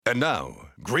And now,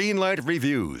 Greenlight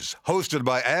Reviews, hosted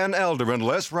by Ann Elder and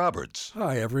Les Roberts.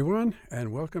 Hi, everyone,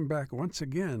 and welcome back once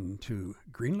again to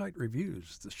Greenlight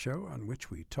Reviews, the show on which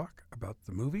we talk about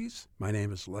the movies. My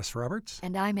name is Les Roberts.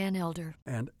 And I'm Ann Elder.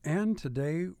 And Ann,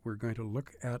 today we're going to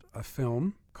look at a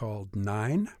film called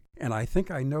Nine. And I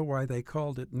think I know why they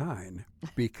called it Nine,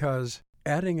 because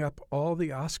adding up all the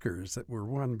Oscars that were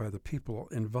won by the people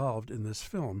involved in this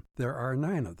film, there are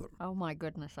 9 of them. Oh, my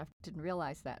goodness. I didn't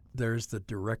realize that. There's the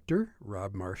director,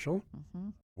 Rob Marshall. Mm-hmm.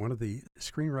 One of the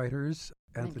screenwriters,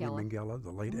 Anthony Minghella. Minghella,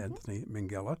 the late Anthony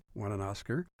Minghella, won an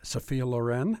Oscar. Sophia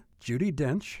Loren, Judi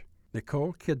Dench,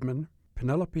 Nicole Kidman,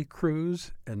 Penelope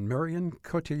Cruz, and Marion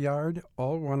Cotillard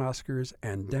all won Oscars,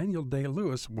 and Daniel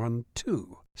Day-Lewis won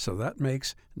 2. So that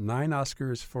makes 9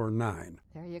 Oscars for 9.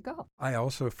 There you go. I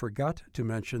also forgot to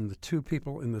mention the 2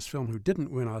 people in this film who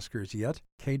didn't win Oscars yet,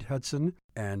 Kate Hudson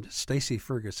and Stacey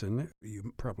Ferguson.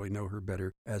 You probably know her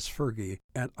better as Fergie.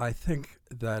 And I think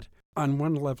that on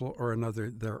one level or another,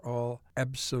 they're all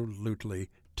absolutely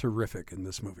terrific in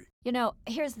this movie. You know,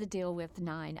 here's the deal with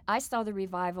Nine. I saw the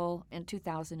revival in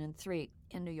 2003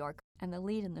 in New York, and the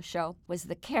lead in the show was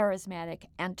the charismatic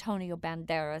Antonio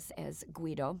Banderas as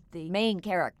Guido, the main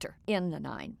character in the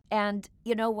Nine. And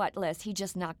you know what, Les? He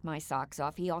just knocked my socks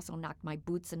off. He also knocked my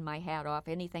boots and my hat off,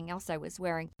 anything else I was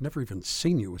wearing. Never even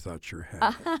seen you without your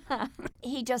hat.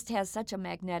 He just has such a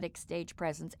magnetic stage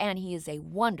presence, and he is a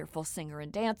wonderful singer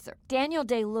and dancer. Daniel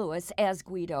Day-Lewis as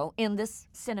Guido in this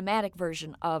cinematic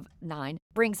version of Nine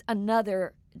brings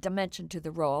another dimension to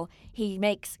the role. He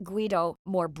makes Guido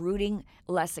more brooding,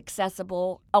 less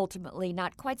accessible, ultimately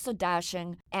not quite so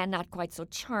dashing, and not quite so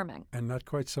charming. And not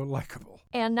quite so likable.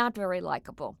 And not very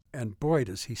likable. And boy,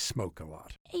 does he smoke a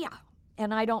lot. Yeah.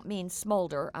 And I don't mean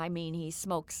smolder. I mean he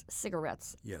smokes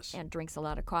cigarettes. Yes. And drinks a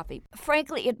lot of coffee.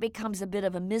 Frankly, it becomes a bit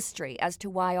of a mystery as to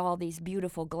why all these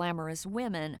beautiful, glamorous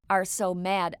women are so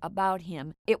mad about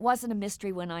him. It wasn't a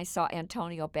mystery when I saw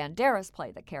Antonio Banderas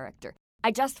play the character. I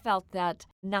just felt that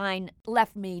Nine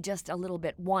left me just a little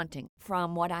bit wanting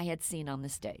from what I had seen on the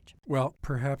stage. Well,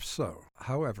 perhaps so.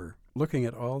 However, looking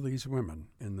at all these women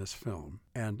in this film,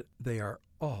 and they are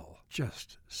all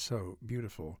just so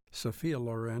beautiful. Sophia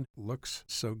Loren looks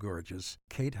so gorgeous.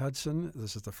 Kate Hudson,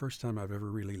 this is the first time I've ever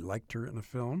really liked her in a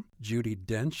film. Judi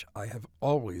Dench, I have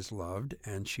always loved,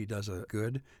 and she does a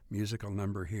good musical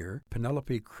number here.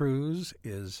 Penelope Cruz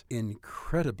is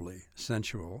incredibly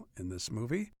sensual in this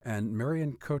movie. And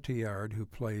Marion Cotillard, who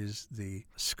plays the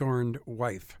scorned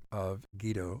wife of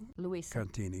Guido Luisa.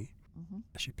 Contini. Mm-hmm.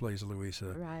 She plays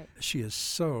Luisa. Right. She is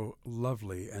so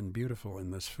lovely and beautiful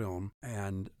in this film,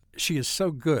 and she is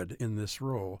so good in this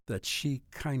role that she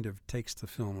kind of takes the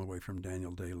film away from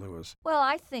Daniel Day-Lewis. Well,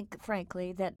 I think,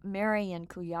 frankly, that Marion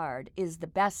Cotillard is the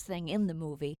best thing in the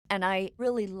movie, and I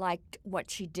really liked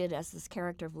what she did as this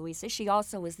character of Luisa. She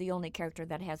also is the only character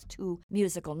that has 2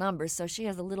 musical numbers, so she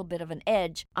has a little bit of an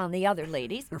edge on the other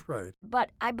ladies. Right. But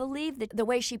I believe that the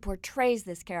way she portrays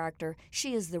this character,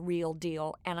 she is the real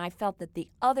deal, and I felt that the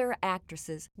other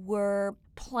actresses were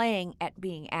playing at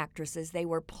being actresses. They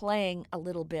were playing a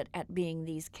little bit at being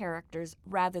these characters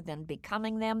rather than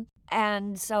becoming them.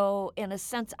 And so, in a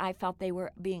sense, I felt they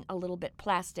were being a little bit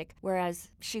plastic, whereas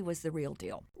she was the real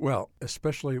deal. Well,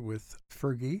 especially with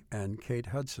Fergie and Kate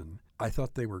Hudson, I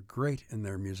thought they were great in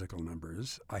their musical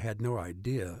numbers. I had no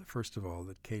idea, first of all,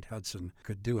 that Kate Hudson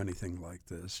could do anything like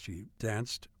this. She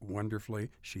danced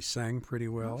wonderfully. She sang pretty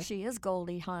well. She is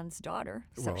Goldie Hawn's daughter,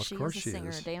 so Well, of she course is a she singer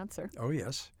is. and dancer. Oh,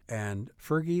 yes. And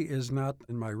Fergie is not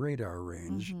in my radar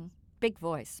range. Mm-hmm. Big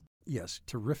voice. Yes,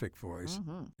 terrific voice.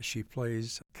 Mm-hmm. She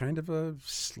plays kind of a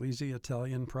sleazy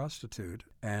Italian prostitute,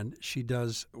 and she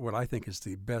does what I think is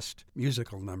the best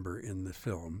musical number in the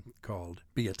film called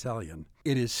Be Italian.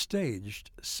 It is staged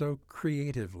so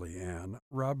creatively, Anne.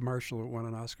 Rob Marshall won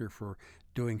an Oscar for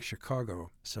doing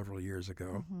Chicago several years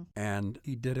ago, and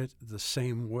he did it the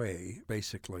same way,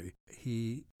 basically.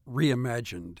 He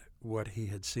reimagined what he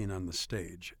had seen on the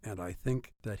stage, and I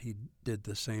think that he did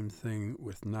the same thing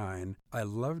with Nine. I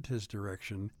loved his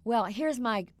direction. Well, here's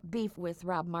my beef with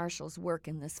Rob Marshall's work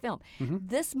in this film.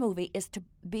 This movie is to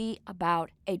be about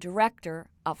a director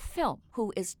of film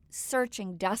who is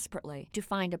searching desperately to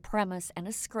find a premise and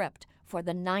a script for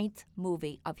the 9th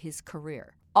movie of his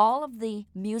career. All of the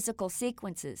musical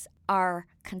sequences are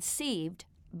conceived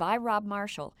by Rob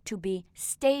Marshall to be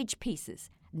stage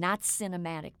pieces. not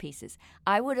cinematic pieces.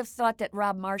 I would have thought that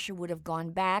Rob Marshall would have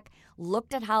gone back,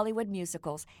 looked at Hollywood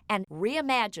musicals, and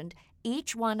reimagined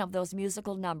each one of those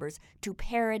musical numbers to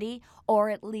parody or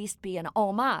at least be an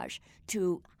homage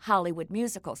to Hollywood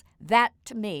musicals. That,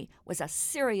 to me, was a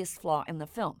serious flaw in the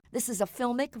film. This is a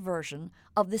filmic version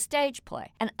of the stage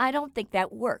play, and I don't think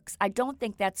that works. I don't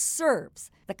think that serves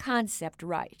the concept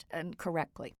right and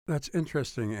correctly. That's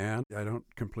interesting, Anne. I don't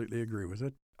completely agree with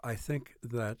it. I think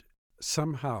that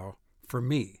somehow, for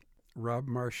me, Rob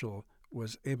Marshall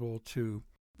was able to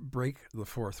break the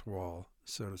fourth wall,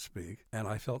 so to speak, and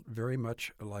I felt very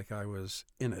much like I was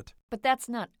in it. But that's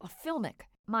not a filmic.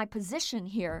 My position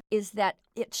here is that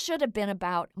it should have been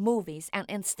about movies, and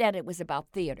instead it was about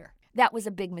theater. That was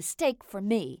a big mistake for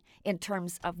me in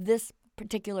terms of this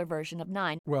particular version of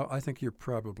Nine. Well, I think you're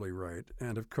probably right.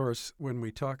 And of course, when we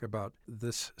talk about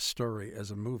this story as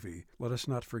a movie, let us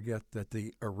not forget that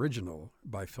the original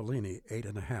by Fellini,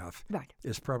 8½, Right.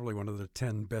 is probably one of the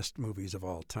 10 best movies of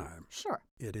all time. Sure.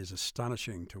 It is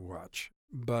astonishing to watch.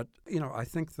 But, I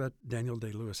think that Daniel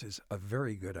Day-Lewis is a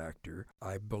very good actor.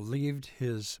 I believed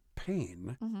his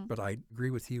pain, but I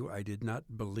agree with you, I did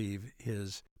not believe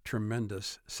his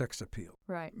tremendous sex appeal.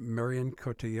 Right. Marion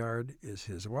Cotillard is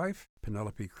his wife.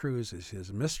 Penelope Cruz is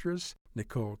his mistress.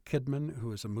 Nicole Kidman,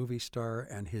 who is a movie star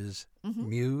and his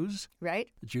muse. Right.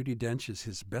 Judi Dench is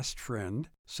his best friend.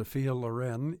 Sophia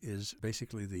Loren is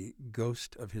basically the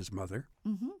ghost of his mother.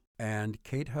 And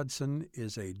Kate Hudson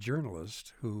is a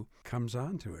journalist who comes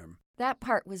on to him. That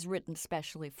part was written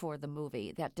specially for the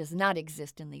movie. That does not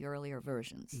exist in the earlier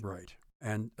versions. Right.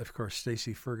 And, of course,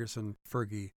 Stacey Ferguson,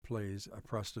 Fergie, plays a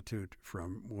prostitute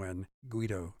from when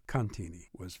Guido Contini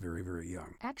was very, very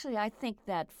young. Actually, I think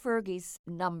that Fergie's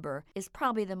number is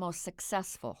probably the most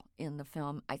successful in the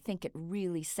film. I think it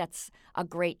really sets a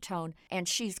great tone, and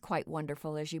she's quite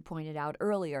wonderful, as you pointed out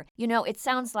earlier. It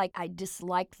sounds like I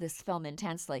disliked this film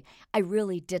intensely. I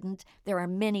really didn't. There are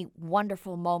many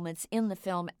wonderful moments in the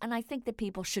film, and I think that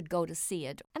people should go to see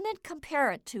it. And then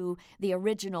compare it to the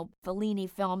original Fellini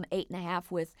film, 8½,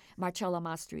 with Marcello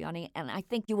Mastroianni, and I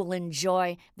think you will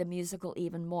enjoy the musical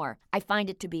even more. I find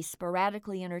it to be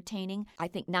sporadically entertaining. I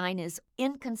think 9 is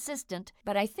inconsistent,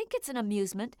 but I think it's an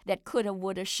amusement that coulda,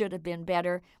 woulda, shoulda been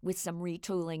better with some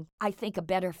retooling. I think a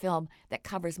better film that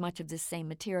covers much of this same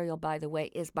material, by the way,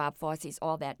 is Bob Fosse's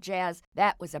All That Jazz.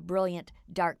 That was a brilliant,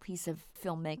 dark piece of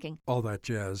filmmaking. All That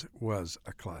Jazz was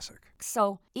a classic.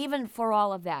 So even for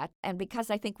all of that, and because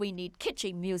I think we need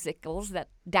kitschy musicals that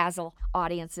dazzle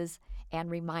audiences and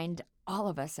remind all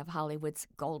of us of Hollywood's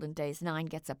golden days, 9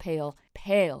 gets a pale,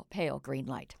 pale, pale green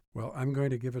light. Well, I'm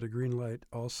going to give it a green light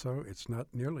also. It's not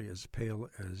nearly as pale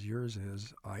as yours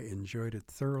is. I enjoyed it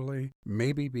thoroughly,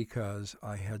 maybe because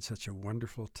I had such a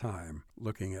wonderful time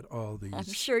looking at all these I'm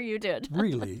sure you did.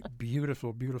 really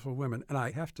beautiful, beautiful women. And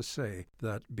I have to say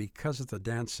that because of the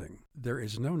dancing, there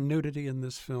is no nudity in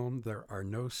this film. There are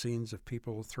no scenes of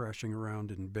people thrashing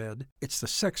around in bed. It's the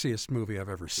sexiest movie I've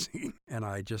ever seen. And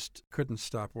I just couldn't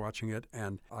stop watching it.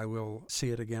 And I will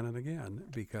see it again and again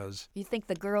because... You think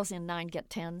the girls in 9 get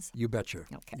 10s? You betcha.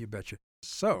 Okay. You betcha.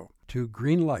 So, to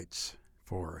green lights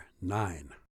for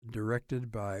 9.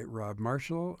 Directed by Rob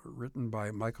Marshall, written by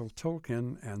Michael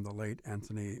Tolkien and the late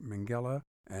Anthony Minghella,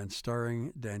 and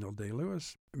starring Daniel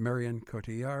Day-Lewis, Marion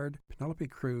Cotillard, Penelope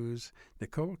Cruz,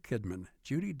 Nicole Kidman,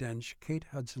 Judi Dench, Kate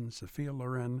Hudson, Sophia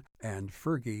Loren, and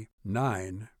Fergie.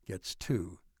 9 gets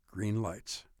 2 green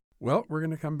lights. Well, we're going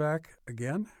to come back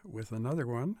again with another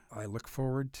one. I look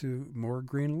forward to more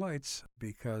green lights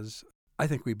because I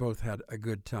think we both had a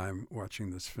good time watching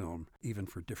this film, even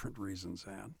for different reasons,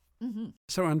 Anne.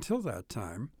 So until that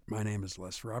time, my name is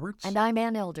Les Roberts. And I'm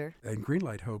Ann Elder. And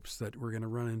Greenlight hopes that we're going to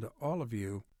run into all of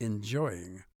you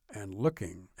enjoying and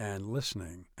looking and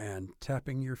listening and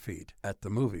tapping your feet at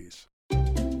the movies.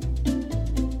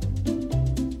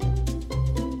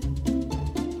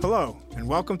 Hello, and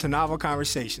welcome to Novel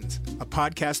Conversations, a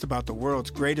podcast about the world's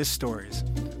greatest stories.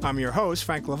 I'm your host,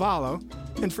 Frank Lavallo,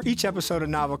 and for each episode of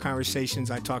Novel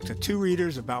Conversations, I talk to 2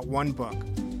 readers about one book.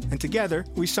 And together,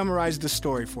 we summarize the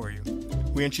story for you.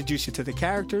 We introduce you to the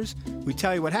characters, we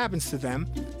tell you what happens to them,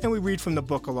 and we read from the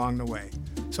book along the way.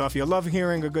 So if you love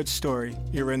hearing a good story,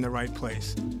 you're in the right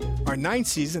place. Our 9th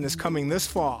season is coming this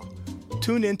fall.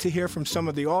 Tune in to hear from some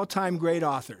of the all-time great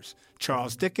authors,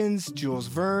 Charles Dickens, Jules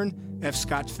Verne, F.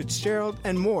 Scott Fitzgerald,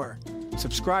 and more.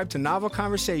 Subscribe to Novel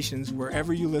Conversations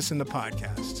wherever you listen to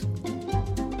podcasts.